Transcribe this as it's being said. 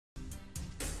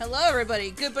Hello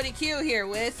everybody, Good Buddy Q here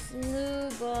with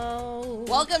Nubo.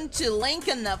 Welcome to Link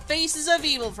and the Faces of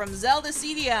Evil from Zelda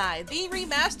CDI, the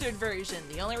remastered version.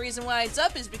 The only reason why it's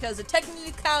up is because it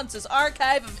technically counts as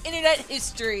archive of internet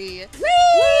history.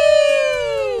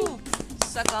 Woo!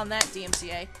 Suck on that,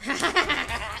 DMCA.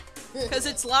 Because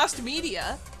it's lost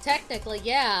media. Technically,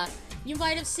 yeah. You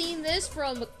might have seen this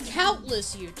from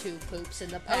countless YouTube poops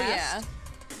in the past. Oh yeah.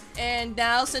 And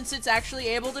now, since it's actually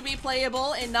able to be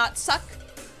playable and not suck,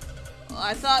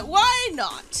 I thought, why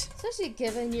not? Especially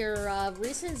given your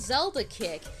recent Zelda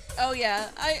kick. Oh yeah,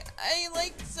 I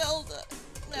like Zelda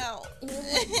now.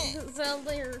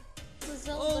 Zelda.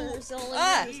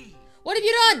 Ah. What have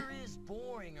you done? Is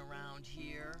boring around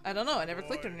here. I don't know, I never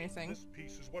clicked on anything. This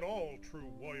piece is what all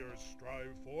true warriors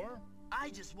strive for. I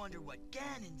just wonder what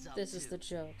Ganon's up This to. is the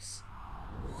jokes.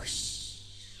 Whoosh.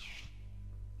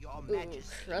 Your Ooh, Majesty,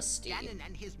 crusty. Ganon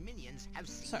and his minions have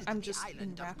seized Sorry, I'm the just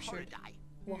island of enraptured. Paradise.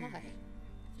 Why?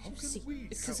 How can See, we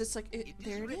Because help? it's like,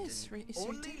 there it written, is. Right, it's right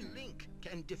Only there. Link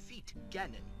can defeat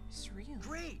Ganon. It's real.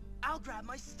 Great, I'll grab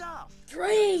my stuff.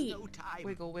 Great. There's no time.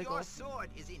 Wiggle, wiggle. Your sword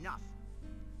is enough.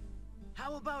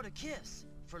 How about a kiss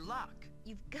for luck?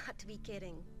 You've got to be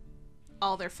kidding.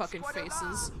 All their fucking Squad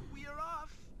faces. along, we're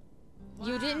off.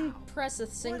 You Wow, didn't press a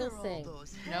single what are thing. All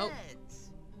those Nope. heads?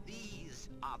 These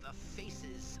are the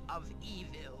faces of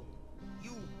evil.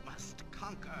 You must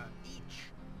conquer each.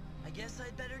 I guess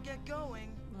I'd better get going.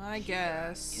 I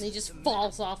guess. And he just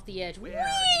falls off the edge. Where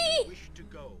Whee! do you wish to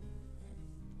go?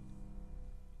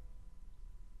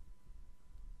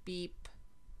 Beep.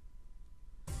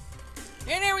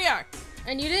 And here we are.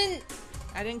 And you didn't.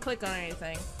 I didn't click on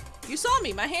anything. You saw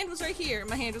me. My hand was right here.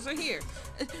 My hand was right here.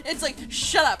 It's like,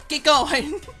 shut up. Get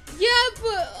going. Yeah,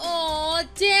 but oh,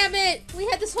 damn it! We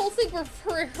had this whole thing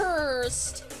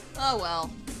rehearsed. Oh,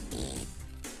 well.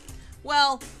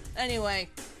 Well, anyway.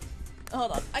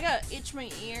 Hold on. I gotta itch my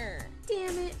ear.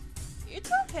 Damn it! It's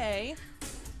okay.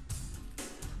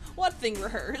 What thing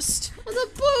rehearsed? The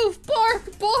boof,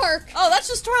 bark, bark. Oh, that's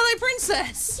just Twilight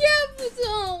Princess. Yeah, but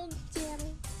oh, damn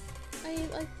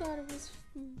it! I thought it was.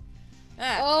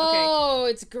 Ah, Oh,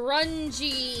 it's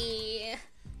grungy. okay.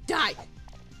 Die.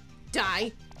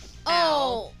 Die.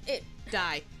 Oh, it.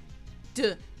 Die.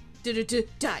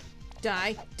 Die.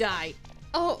 Die. Die.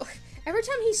 Oh, every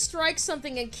time he strikes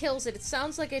something and kills it, it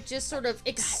sounds like it just sort of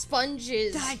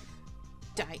expunges. Die.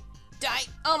 Die. Die.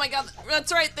 Oh my god.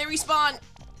 That's right. They respawn.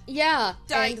 Yeah,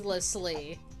 Die.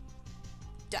 endlessly.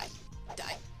 Die.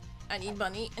 Die. I need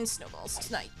money and snowballs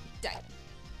tonight. Die.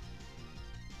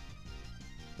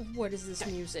 What is this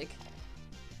music?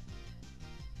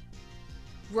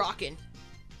 Rockin'.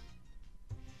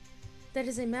 That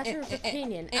is a matter of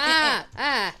opinion. eh,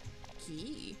 Ah.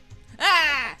 Key.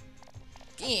 Ah!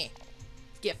 Eh.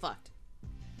 Get fucked.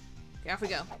 Okay, off we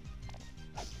go.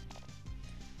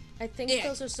 I think Yeah.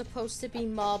 those are supposed to be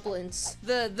moblins.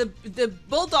 The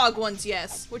bulldog ones,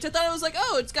 yes. Which I thought it was like,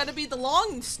 oh, it's gotta be the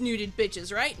long-snooted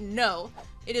bitches, right? No.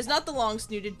 It is not the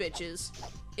long-snooted bitches.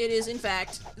 It is, in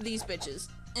fact, these bitches.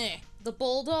 Eh. The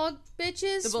bulldog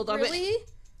bitches? The bulldog really?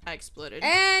 I exploded.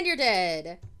 And you're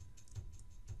dead.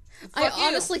 I Fuck you.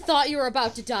 honestly thought you were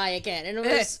about to die again, and I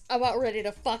was about ready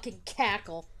to fucking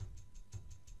cackle.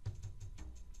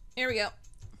 Here we go.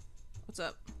 What's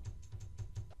up?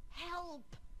 Help!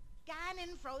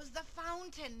 Ganon froze the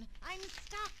fountain. I'm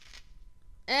stuck.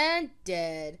 And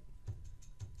dead.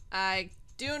 I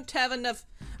don't have enough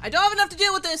to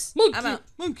deal with this! Monkey. I'm out.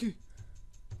 Monkey.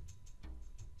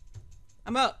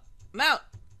 I'm out. I'm out.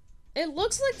 It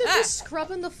looks like they're Ah. just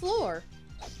scrubbing the floor.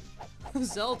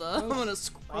 Zelda, I'm gonna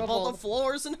scrub all the Scrubble.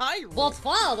 floors in Hyrule. But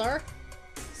father,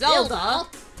 Zelda!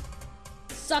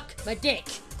 suck my dick.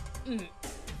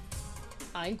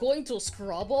 I'm going to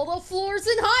scrub all the floors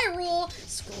in Hyrule.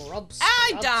 Scrub, scrub,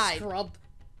 I died. Scrub.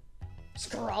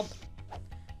 Scrub.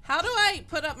 How do I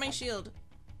put up my shield?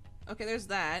 Okay, there's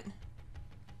that.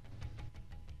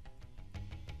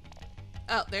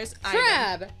 Oh, there's item.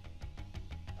 Crab.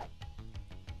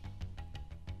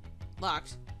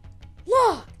 Locked.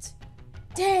 Locked.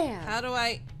 Damn. How do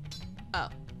I... Oh.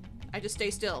 I just stay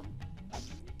still.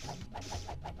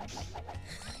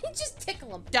 Just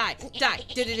tickle him. Die. Die.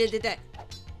 Die.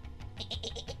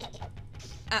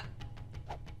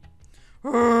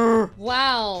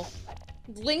 Wow.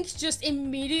 Link just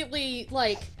immediately,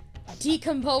 like,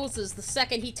 decomposes the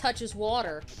second he touches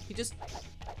water. He just...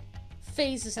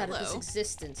 Phases out of his Hello.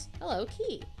 existence. Hello,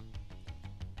 Key.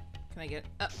 Can I get...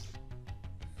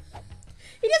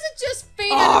 He doesn't just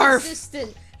fade out of Arf.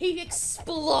 existence. He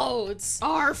explodes.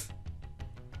 Arf!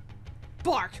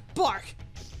 Bark! Bark!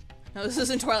 No, this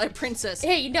isn't Twilight Princess.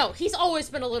 Hey, no, he's always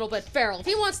been a little bit feral. If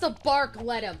he wants to bark,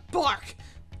 let him. Bark!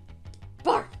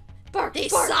 Bark!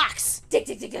 This bark. sucks! Dig,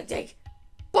 dig, dig, dig, dig.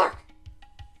 Bark!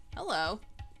 Hello.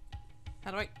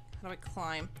 How do I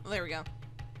climb? Oh, there we go.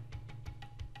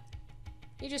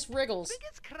 He just wriggles.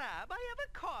 Biggest crab I ever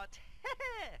caught.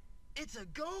 It's a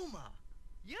Goma.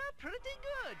 You're pretty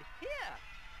good. Here.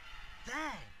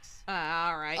 Thanks.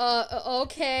 Alright.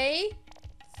 Okay.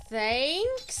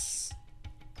 Thanks.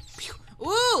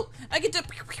 Ooh! I get to...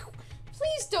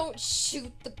 Please don't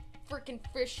shoot the frickin'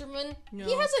 fisherman. No.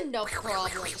 He has enough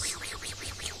problems.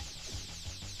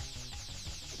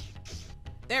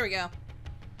 There we go.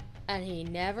 And he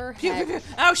never Pew, pew, had... pew.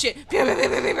 Oh, shit. Pew, pew, pew,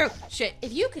 pew, pew, pew. Shit.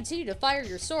 If you continue to fire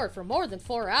your sword for more than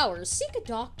 4 hours, seek a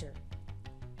doctor.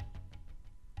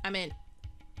 I'm in.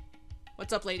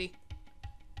 What's up, lady?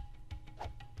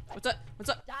 What's up? What's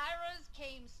up? Dyras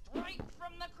came straight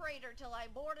from the crater till I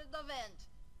boarded the vent.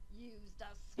 Used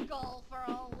a skull for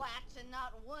a latch and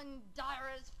not one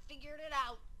Dyras figured it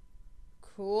out.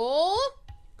 Cool.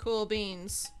 Cool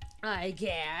beans. I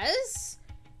guess.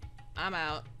 I'm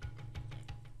out.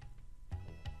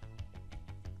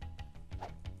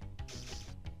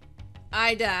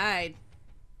 I died.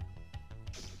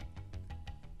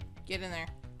 Get in there.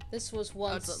 This was Oh,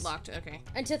 once... it's locked. Okay.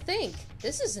 And to think,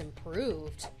 this is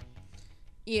improved.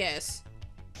 Yes.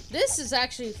 This is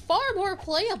actually far more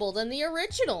playable than the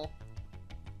original.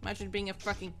 Imagine being a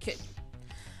fucking kid.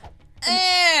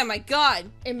 Oh my god.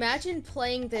 Imagine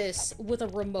playing this with a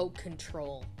remote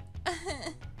control.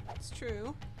 It's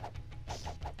true.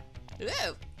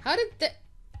 Ooh. How did that...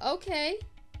 Okay.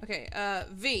 Okay,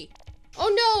 V.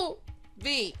 Oh no!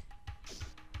 V.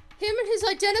 Him and his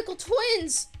identical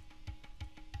twins!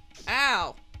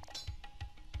 Ow.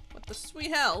 What the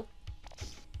sweet hell?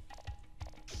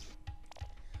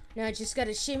 Now I just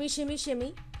gotta shimmy, shimmy,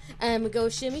 shimmy. And we go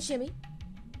shimmy, shimmy.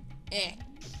 Eh.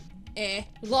 Eh.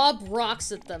 Lob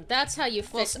rocks at them. That's how you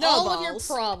Well, fix all of your snowballs.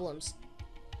 problems.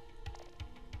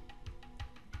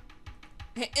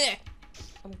 Eh. Eh.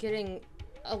 I'm getting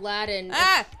Aladdin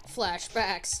Ah!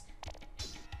 flashbacks.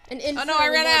 An Oh no, I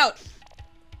ran out!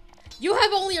 You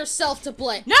have only yourself to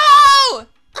blame. No!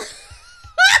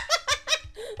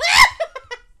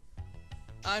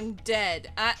 I'm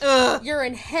dead. Ugh. You're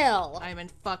in hell. I'm in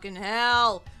fucking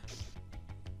hell.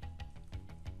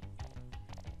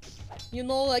 You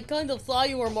know, I kind of thought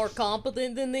you were more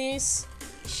competent than this.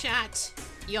 Shut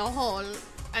your hole.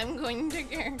 I'm going to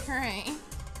cry.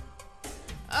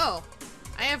 Oh,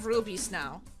 I have rubies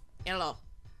now. Hello.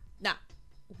 Nah.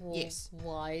 Well, Yes.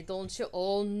 Why don't you?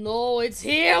 Oh no, it's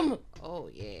him! Oh,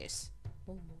 yes.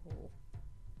 Oh.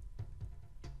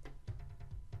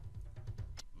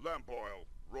 Lamp oil,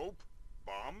 rope,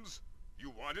 bombs.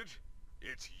 You want it?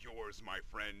 It's yours, my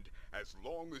friend, as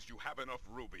long as you have enough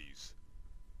rubies.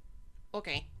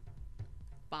 Okay.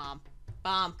 Bomb.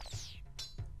 Bomb.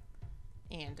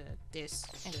 And, this.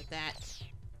 And that.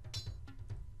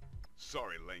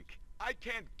 Sorry, Link. I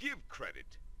can't give credit.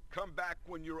 Come back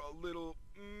when you're a little,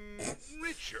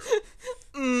 richer.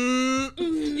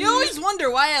 You always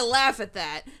wonder why I laugh at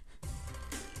that.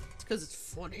 It's because it's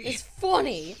funny. It's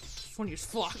funny. Funny as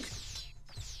fuck.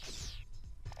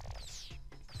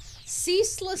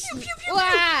 Ceaseless. Pew, pew, pew,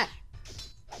 Ah!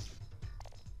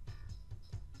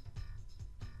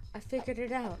 I figured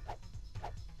it out.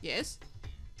 Yes?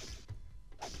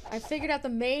 I figured out the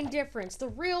main difference, the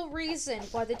real reason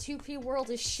why the 2P world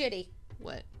is shitty.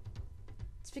 What?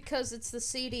 It's because it's the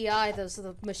CDI, that's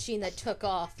the machine that took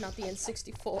off, not the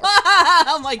N64.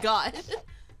 Oh my god.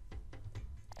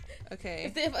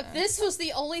 Okay. If this was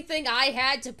the only thing I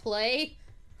had to play,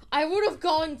 I would have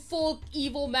gone full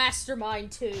evil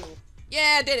mastermind too.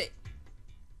 Yeah, I did it.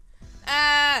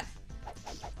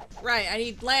 Right, I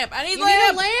need lamp. I need You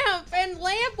lamp! need a lamp and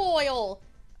lamp oil.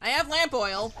 I have lamp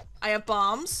oil. I have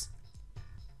bombs.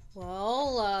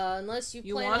 Well, unless you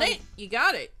You plan want on... it? You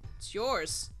got it. It's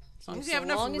yours. As long as you have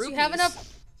enough rubies. As you have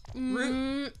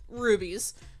enough...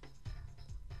 Rubies.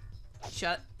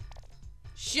 Shut.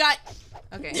 Shut!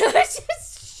 Okay.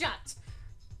 Just shut.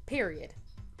 Period.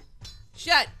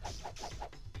 Shut!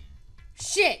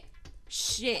 Shit.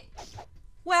 Shit.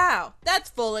 Wow, that's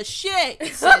full of shit,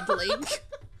 said Link.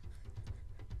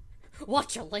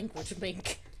 Watch your language,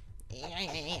 Mink.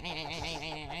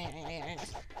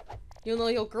 You know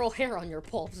you'll grow hair on your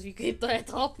palms if you keep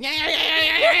that up.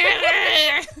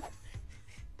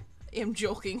 I'm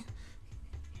joking.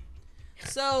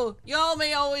 So, y'all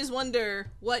may always wonder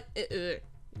what is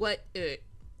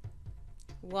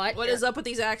up with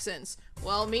these accents.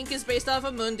 Well, Mink is based off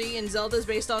of Mundi and Zelda's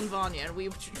based on Vanya, and we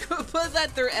put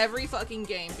that through every fucking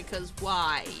game because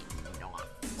why not?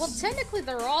 Well, technically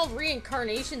they're all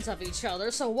reincarnations of each other,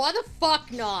 so why the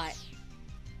fuck not?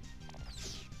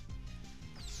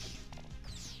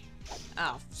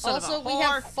 Oh, son Also, of a we whore.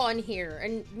 have fun here,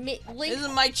 and Link. This is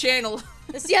my channel.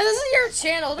 This is your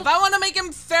channel. If I want to make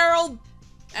him feral,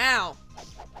 ow,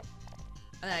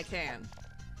 then I can.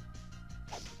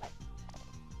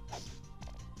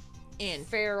 In.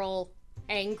 Feral,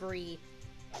 angry.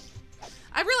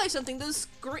 I realized something.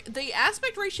 The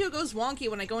aspect ratio goes wonky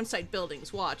when I go inside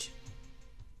buildings. Watch.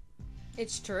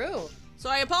 It's true. So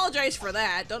I apologize for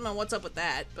that. Don't know what's up with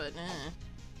that, but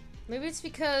Maybe it's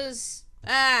because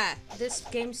this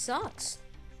game sucks.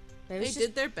 Maybe they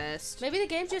did their best. Maybe the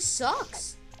game just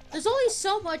sucks. There's only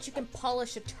so much you can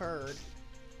polish a turd.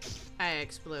 I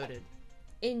exploded.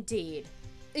 Indeed.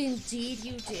 Indeed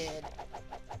you did.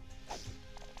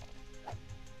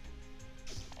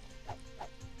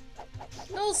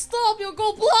 No, stop! You'll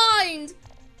go blind!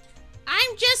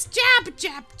 I'm just jab,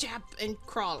 jab, jab, and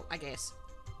crawl, I guess.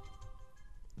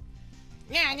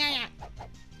 Yeah.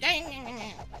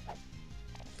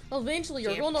 Eventually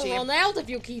you're Jab, gonna jab. run out if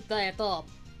you keep that up.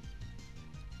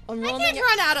 I can't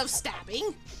run out of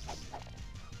stabbing.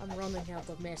 I'm running out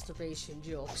of masturbation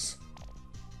jokes.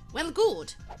 Well,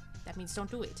 good. That means don't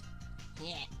do it.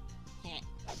 Yeah.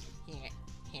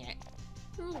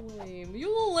 You're lame. You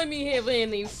won't let me have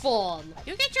any fun.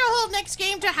 You get your whole next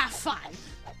game to have fun.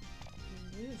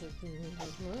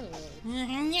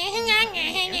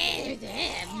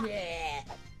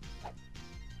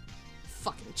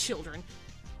 Fucking children.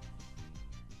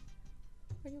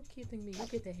 Are you kidding me? You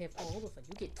get to have all of it.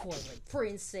 You get Twilight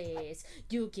Princess.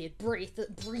 You get Breath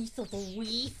of the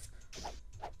Weath.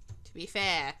 To be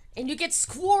fair, And you get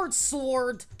Squad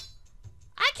Sword.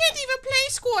 I can't even play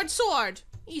Squad Sword.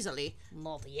 Easily.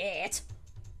 Not yet.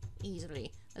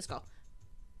 Easily. Let's go.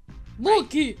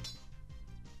 Monkey!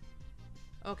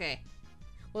 Okay.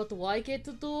 What do I get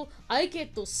to do? I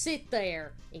get to sit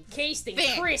there, encased in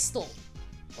Fair. crystal.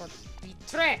 Or be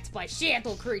trapped by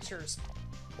shadow creatures.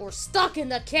 Or stuck in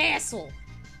the castle.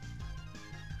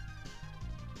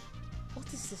 What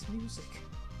is this music?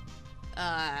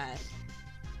 Ow.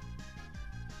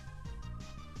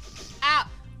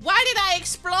 Why did I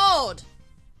explode?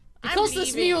 Because I'm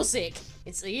this leaving. music.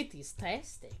 It's 80s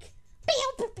tastic.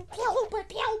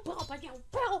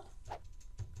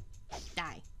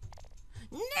 Die.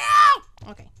 No!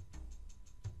 Okay.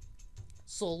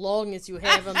 So long as you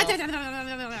have enough.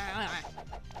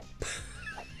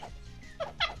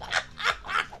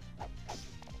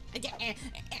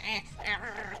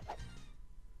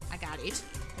 I got it,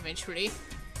 eventually.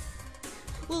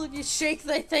 Well, if you shake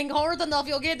that thing hard enough,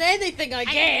 you'll get anything, I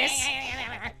guess.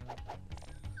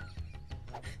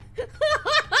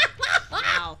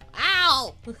 Ow.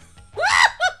 Ow!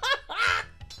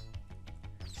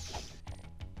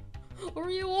 Are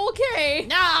you okay?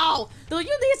 No! Do you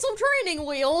need some training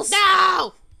wheels?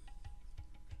 No!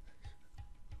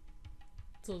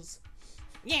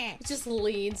 Yeah. It just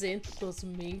leans in. Does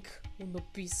Mink on the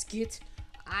biscuit?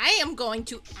 I am going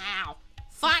to. Ow.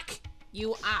 Fuck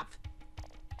you up.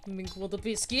 Mink want a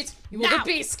biscuit? You No. want a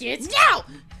biscuit? No!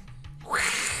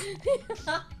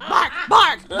 Bark!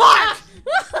 Bark! Bark!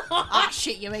 Oh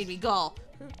shit, you made me go.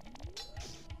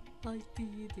 I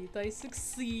did it. I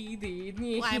succeeded.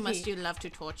 Why must you love to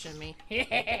torture me?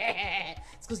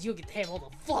 It's because you get to have all the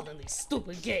fun in these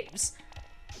stupid games.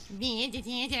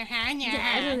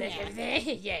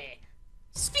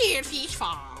 Spearfish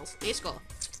Falls. Let's go.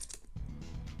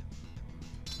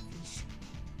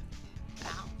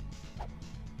 Ow.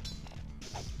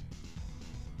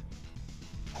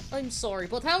 I'm sorry,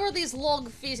 but how are these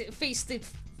long-faced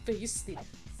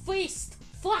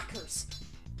fuckers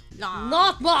No.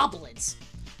 not moblins?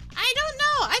 I don't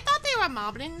know. I thought they were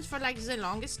moblins for like the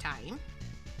longest time.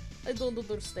 I don't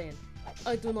understand.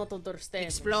 I do not understand.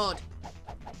 Explode.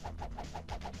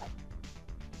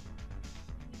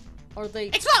 Are they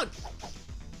Explode!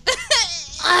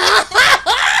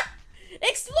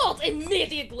 explode?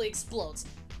 Immediately explodes.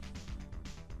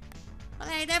 Well,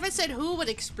 I never said who would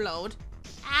explode.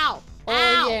 Ow. Oh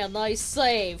Ow. yeah, nice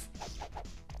save.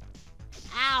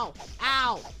 Ow.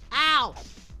 Ow. Ow.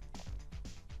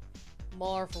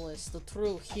 Marvelous, the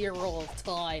true hero of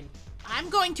time. I'm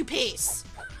going to piss.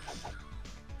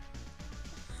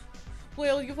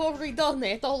 Well, you've already done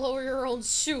that all over your own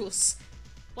shoes.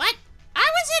 What? I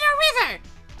was in a river.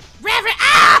 River.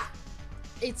 Ah!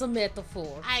 It's a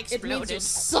metaphor. I It means you exploded.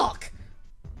 suck.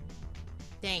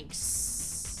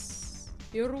 Thanks.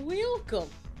 You're welcome.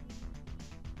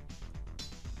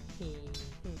 Pew,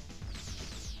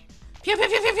 pew, pew,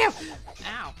 pew, pew.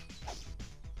 Ow.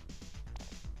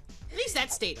 At least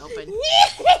that stayed open.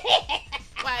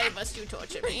 Why must you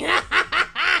torture me?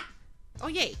 Oh,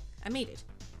 yay. I made it.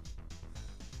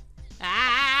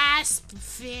 Ah,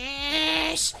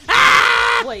 fish.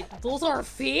 Ah! Wait, those are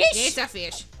fish? It's a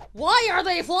fish. Why are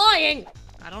they flying?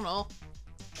 I don't know.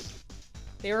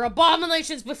 They're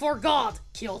abominations before God.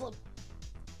 Kill them.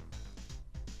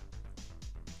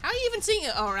 How are you even seeing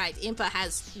it? Alright, Impa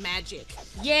has magic.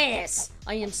 Yes,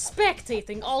 I am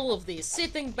spectating all of this,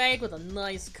 sitting back with a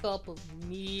nice cup of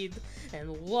mead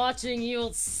and watching you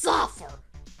suffer.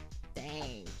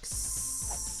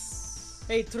 Thanks.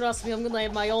 Hey, trust me, I'm gonna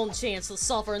have my own chance to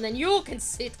suffer, and then you can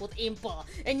sit with Impa,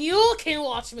 and you can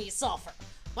watch me suffer.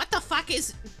 What the fuck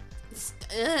is...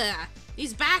 Ugh.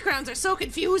 These backgrounds are so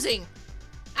confusing.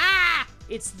 Ah!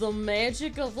 It's the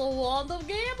magic of the Wand of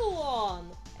Gamelon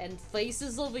and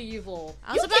Faces of Evil.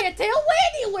 I was You about- can't tell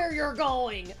anywhere you're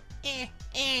going. Okay.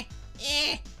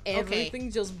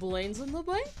 Everything just blends in the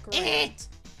background.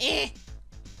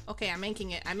 Okay, I'm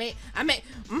making it. You're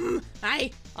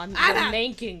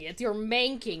manking it. You're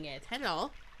manking it. Hello.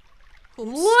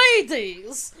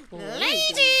 Ladies!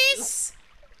 Ladies!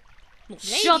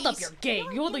 Shut up, you're gay.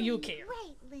 You're the you care.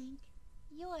 Great, Link.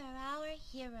 You are our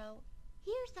hero.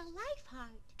 Here's a life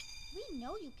heart. We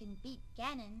know you can beat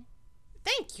Ganon.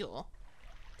 Thank you.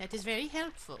 That is very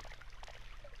helpful.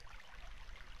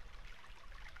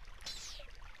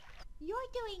 You're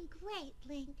doing great,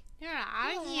 Link. You're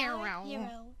our You're our hero.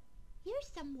 hero. Here's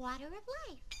some water of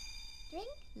life. Drink,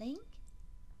 Link.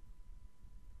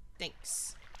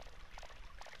 Thanks.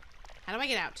 How do I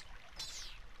get out?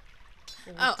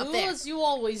 Oh, Do up there. as you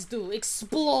always do.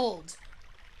 Explode.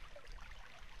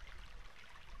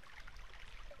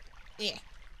 Yeah.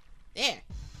 There.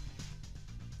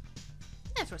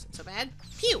 That wasn't so bad.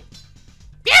 Pew!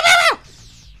 Pew, pew, pew!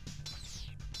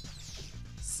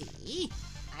 See?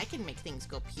 I can make things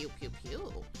go pew, pew,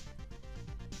 pew.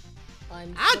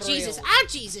 I'm Ow, thrilled. Jesus! Ow,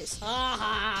 Jesus!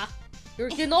 Haha. You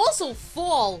can also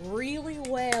fall really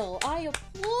well. I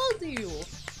applaud you.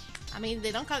 I mean,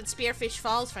 they don't call it Spearfish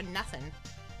Falls for nothing.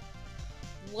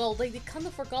 Well, they kind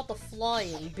of forgot the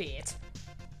flying bit.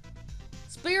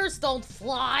 Spears don't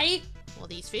fly. Well,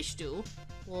 these fish do.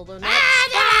 Well, they're not.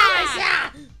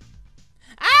 Ah!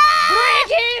 Ah!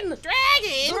 Dragon!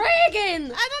 Dragon!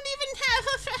 Dragon! I don't even have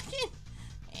a fucking...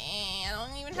 I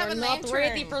don't even have You're a not lantern.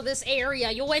 ready for this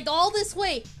area. You went all this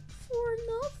way for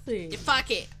nothing.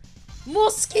 Fuck it.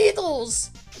 Mosquitoes!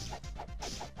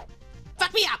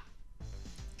 Fuck me up!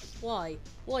 Why?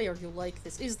 Why are you like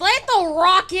this? Is that the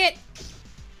rocket?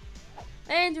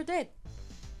 And you're dead.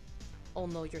 Oh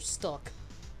no, you're stuck.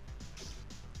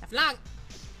 Have long.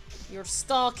 You're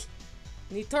stuck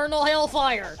in eternal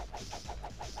hellfire.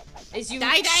 As you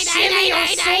Die, die, die, shimmy your die,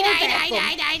 die, sword die, at die, them.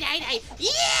 die, die, die, die.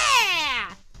 Yeah!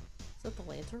 Is that the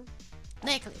lantern?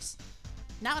 Necklace.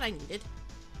 Not what I needed.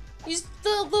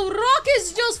 The rock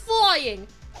is just flying.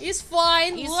 He's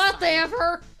fine. He's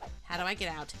Whatever. How do I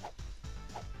get out?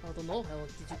 I don't know. How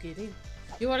did you get in?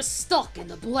 You are stuck in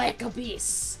the black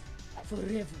abyss.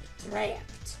 Forever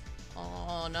trapped.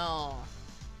 Oh no.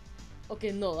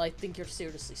 Okay, no, I think you're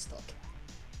seriously stuck.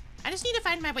 I just need to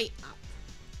find my way up.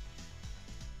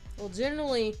 Well,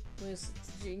 generally,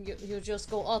 you just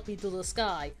go up into the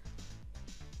sky.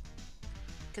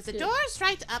 Because the Yeah. door's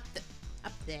right up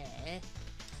there.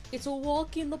 It's a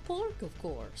walk in the park, of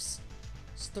course.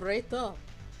 Straight up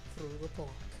through the park.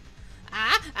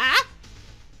 I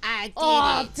did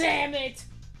Oh, it. damn it!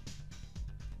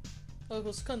 I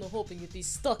was kind of hoping you'd be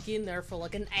stuck in there for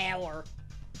like an hour.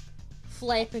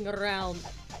 Flapping around,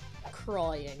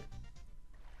 crying.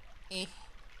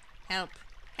 Help.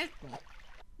 Help me.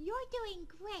 You're doing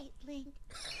great, Link.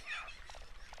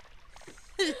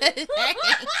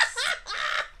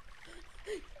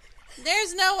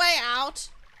 There's no way out.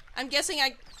 I'm guessing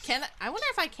I can. I wonder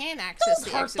if I can access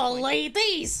Don't the hurt exit the point.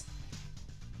 ladies!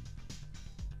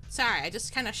 Sorry, I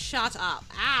just kind of shot up.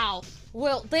 Ow.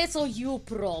 Well, that's a you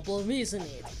problem, isn't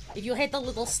it? If you had a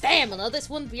little stamina, this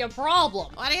wouldn't be a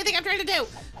problem. What do you think I'm trying to do?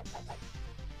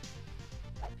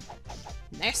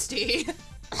 Nasty.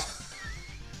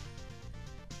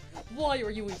 Why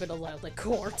are you even allowed at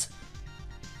court?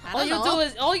 I All don't you know.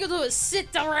 all you do is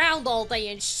sit around all day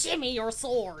and shimmy your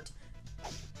sword.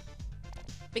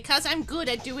 Because I'm good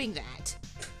at doing that.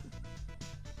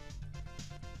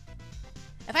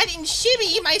 If I didn't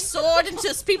shimmy my sword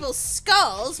into people's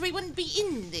skulls, we wouldn't be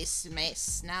in this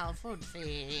mess now, would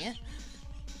we?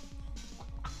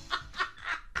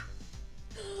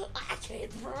 I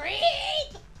can't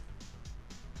breathe!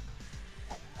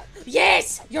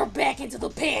 Yes! You're back into the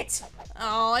pit!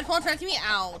 Oh, it won't let me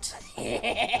out.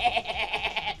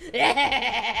 At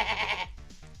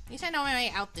least I know my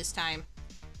way out this time.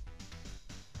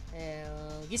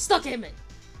 You stuck him in.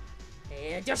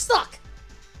 And you're stuck!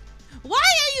 Why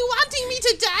are you wanting me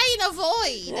to die in a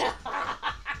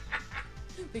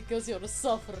void? Because your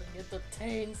suffering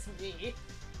entertains me.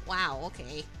 Wow,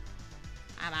 okay.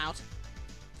 I'm out.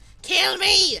 Kill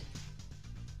me!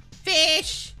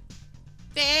 Fish!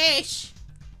 Fish!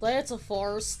 That's a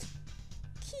first.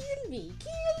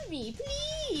 Kill me,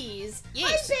 please!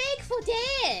 Yes. I beg for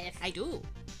death! I do.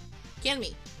 Kill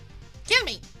me. Kill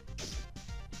me!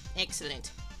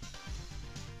 Excellent.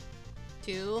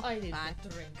 2, I need 1. a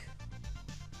drink.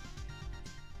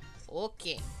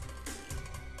 Okay.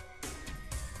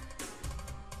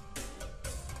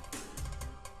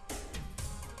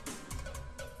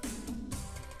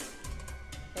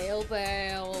 Help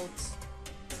out.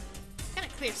 Gotta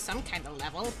clear some kind of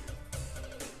level.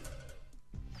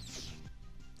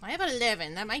 I have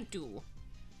 11, that might do.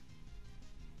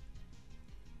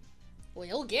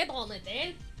 Well, get on it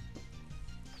then.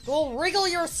 Go wriggle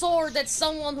your sword at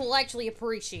someone who'll actually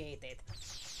appreciate it.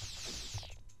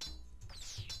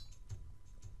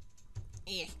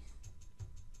 Eh.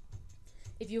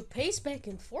 If you pace back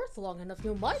and forth long enough,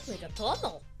 you might make a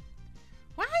tunnel.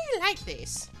 Why are you like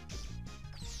this?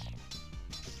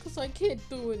 Cause I can't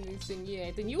do anything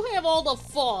yet, and you have all the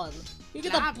fun. You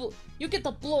get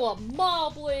to blow up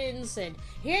moblins and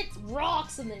hit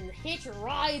rocks and then hitch a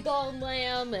ride on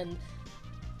them, and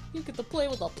you get to play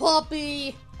with a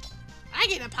puppy. I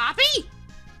get a poppy?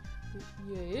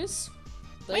 Yes.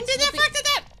 When did that fuck did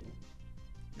that?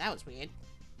 That was weird.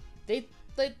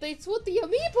 That's what the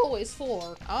amiibo is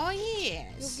for. Oh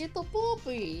yes. You get the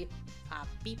puppy.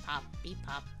 Poppy, poppy,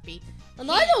 poppy. And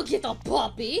I don't get the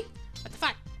puppy. What the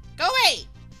fuck? Go away!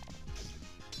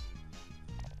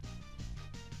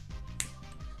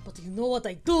 But you know what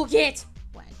I do get?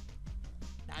 What?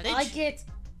 Knowledge? I get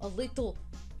a little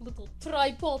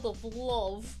tripod of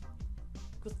love.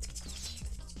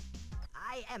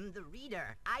 I am the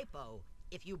reader, Ipo.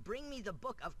 If you bring me the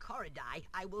book of Korodai,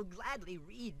 I will gladly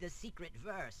read the secret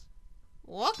verse.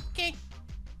 Okay.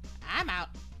 I'm out.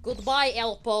 Goodbye,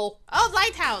 Elpo. Oh,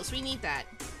 lighthouse. We need that.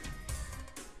 Pew,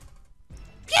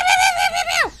 pew, pew,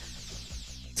 pew, pew,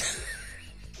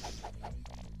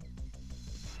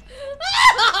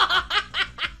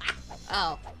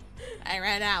 Oh, I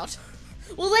ran out.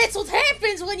 Well, that's what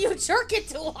happens when you jerk it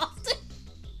too often.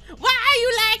 Why are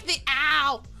you like the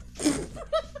ow? Pew, pew,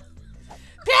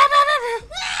 pew, pew.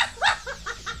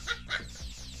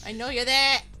 I know you're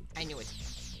there. I knew it.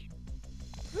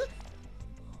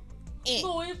 Eh.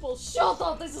 No, Elpo, shut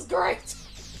up. This is great.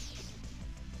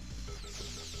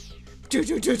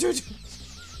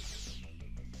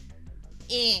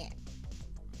 Eh.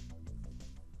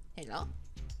 Hello?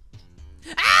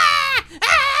 Ah!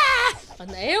 Ah! An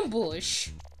ambush.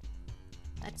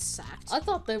 That sucked. I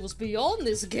thought that was beyond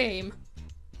this game.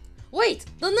 Wait,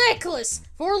 the necklace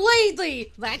for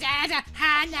Lady.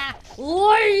 Hannah.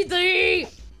 Lady.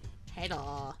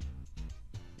 Hello.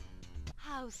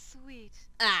 How sweet.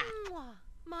 Ah. Mwah.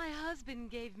 My husband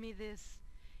gave me this.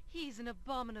 He's an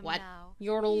abominable What? now.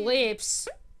 Your Here. lips,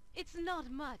 It's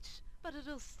not much, but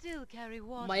it'll still carry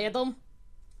water. madam.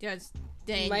 Just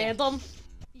dang it. Madam.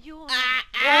 You're Ah,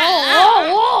 Oh, ah,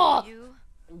 oh, oh. you.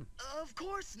 Of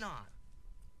course not.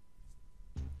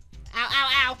 Ow, ow,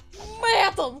 ow.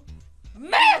 Madam.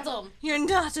 Madam. You're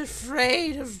not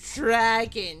afraid of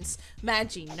dragons.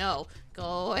 Magi, no. Go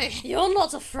away. You're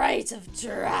not afraid of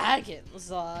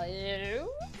dragons, are you?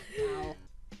 No.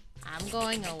 I'm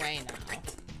going away now.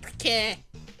 Okay.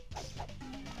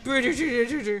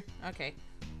 Okay.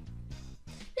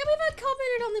 Yeah, we've had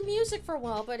commented on the music for a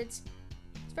while, but it's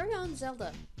very on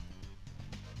Zelda.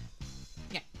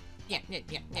 Yeah.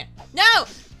 No!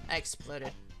 I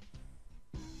exploded.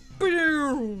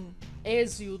 Boom!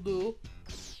 As you do.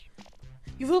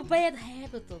 You have a bad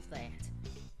habit of that.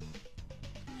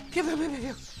 Pew, pew, pew, pew,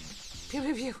 pew. Pew,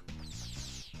 pew, pew. You're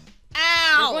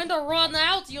Ow! going to run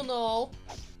out, you know.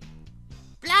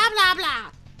 Blah, blah,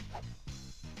 blah.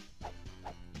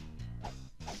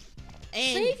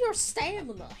 And... Save your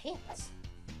stamina, hits.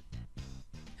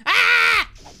 Ah!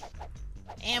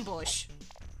 Ambush.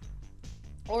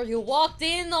 Or you walked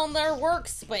in on their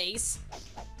workspace.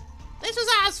 This was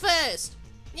ours first.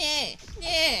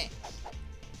 Yeah.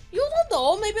 You don't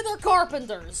know, maybe they're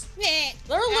carpenters. Yeah.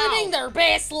 They're Ow. living their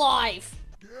best life.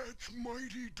 It's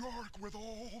mighty dark with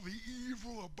all the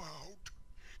evil about.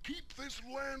 Keep this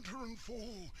lantern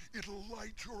full. It'll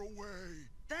light your way.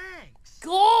 Thanks.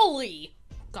 Golly.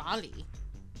 Golly.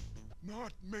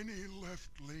 Not many left,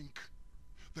 Link.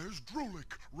 There's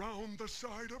Drulik round the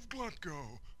side of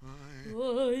Glutgo.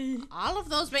 All of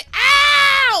those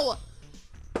Ow!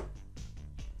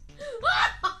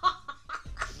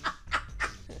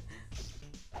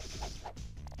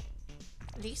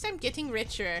 At least I'm getting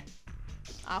richer.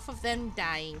 Off of them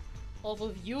dying. off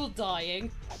of you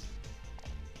dying.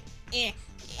 Eh,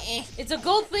 eh. It's a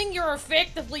good thing you're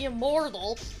effectively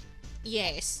immortal.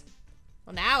 Yes.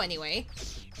 Well, now anyway.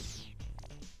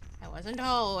 I wasn't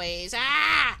always.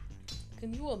 Ah!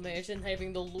 Can you imagine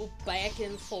having to loop back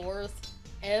and forth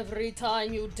every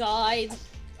time you died?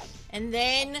 And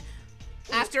then,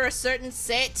 after a certain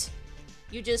set,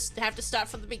 you just have to start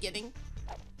from the beginning.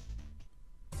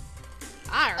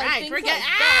 Alright, we're getting.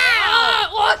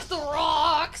 Ah! Look, the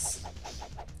rocks!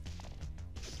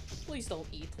 Please don't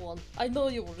eat one. I know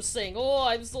you were saying, oh,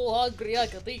 I'm so hungry I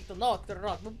could eat the rock,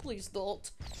 but please don't.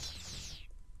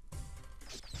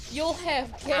 You'll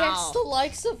have gas the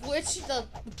likes of which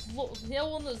no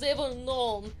one has ever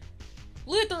known.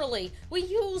 Literally, we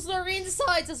use their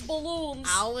insides as balloons.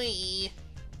 Owie.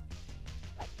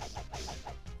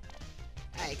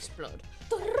 I explode.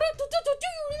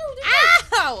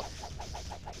 Ow!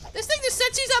 This thing just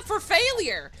sets you up for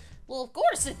failure. Well, of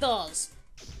course it does.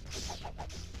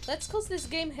 That's because this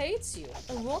game hates you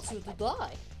and wants you to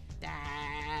die.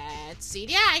 That's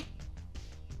CDI.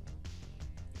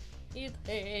 It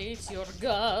hates your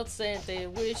guts and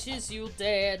it wishes you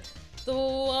dead.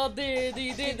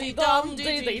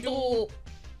 Do-a-diddy-diddy-dum-diddy-do.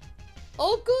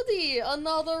 Oh goody,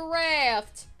 another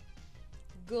raft.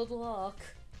 Good luck.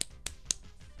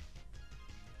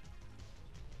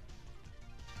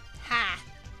 Ha.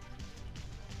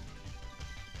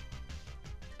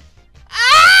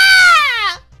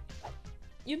 Ah!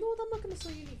 You know what? I'm not gonna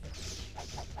say anything.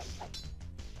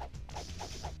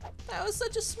 That was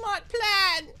such a smart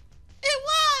plan. It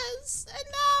was, and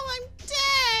now I'm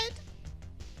dead.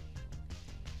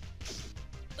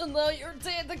 And now you're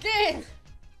dead again.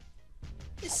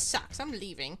 This sucks. I'm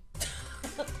leaving.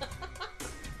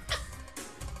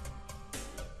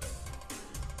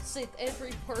 Said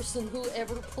every person who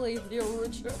ever played the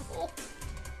original.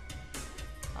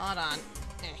 Hold on.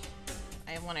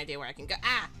 I have one idea where I can go.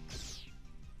 Ah!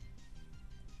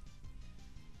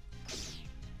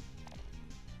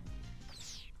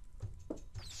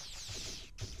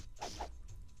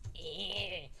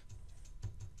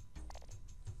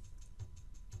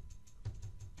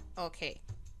 Okay.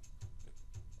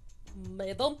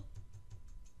 Madam?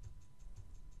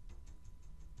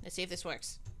 Let's see if this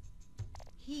works.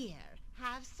 Here,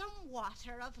 have some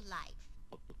water of life.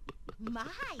 My,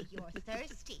 you're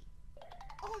thirsty.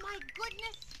 Oh my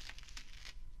goodness!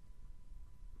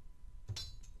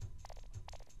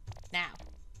 Now.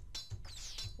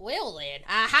 Well then.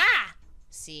 Aha!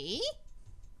 See?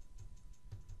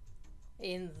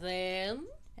 And then?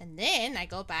 And then I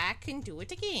go back and do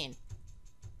it again.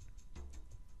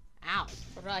 Ow.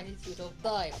 Provided you don't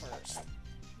die first.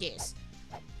 Yes.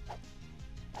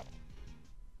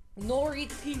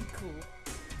 Noritiku.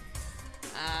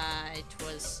 It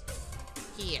was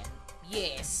here.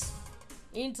 Yes.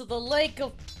 Into the lake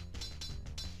of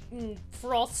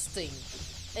frosting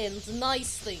and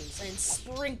nice things and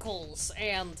sprinkles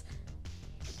and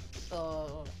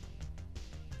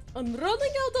I'm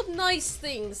running out of nice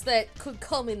things that could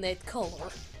come in that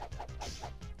color.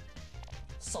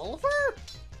 Sulfur?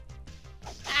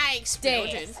 I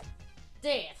exploded.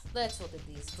 Death. That's what it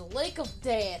is. The lake of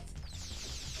death.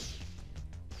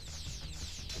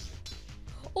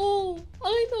 Oh,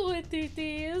 I know what it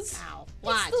is. Ow.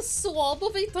 What? It's the swamp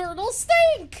of eternal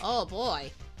stink. Oh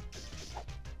boy.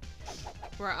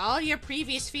 Where all your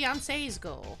previous fiancés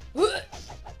go. Was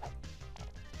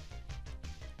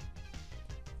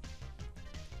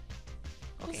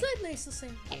that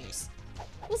necessary? Yes.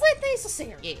 Was that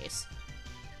necessary? Yes.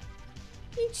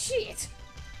 Ain't shit.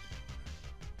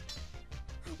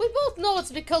 We both know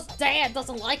it's because Dad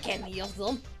doesn't like any of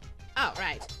them. Oh,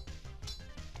 right.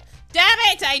 Damn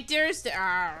it! I durst.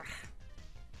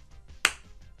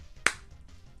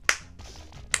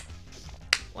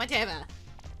 Whatever.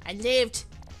 I lived.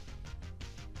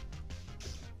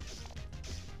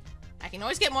 I can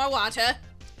always get more water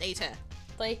later.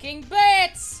 Taking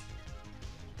bets.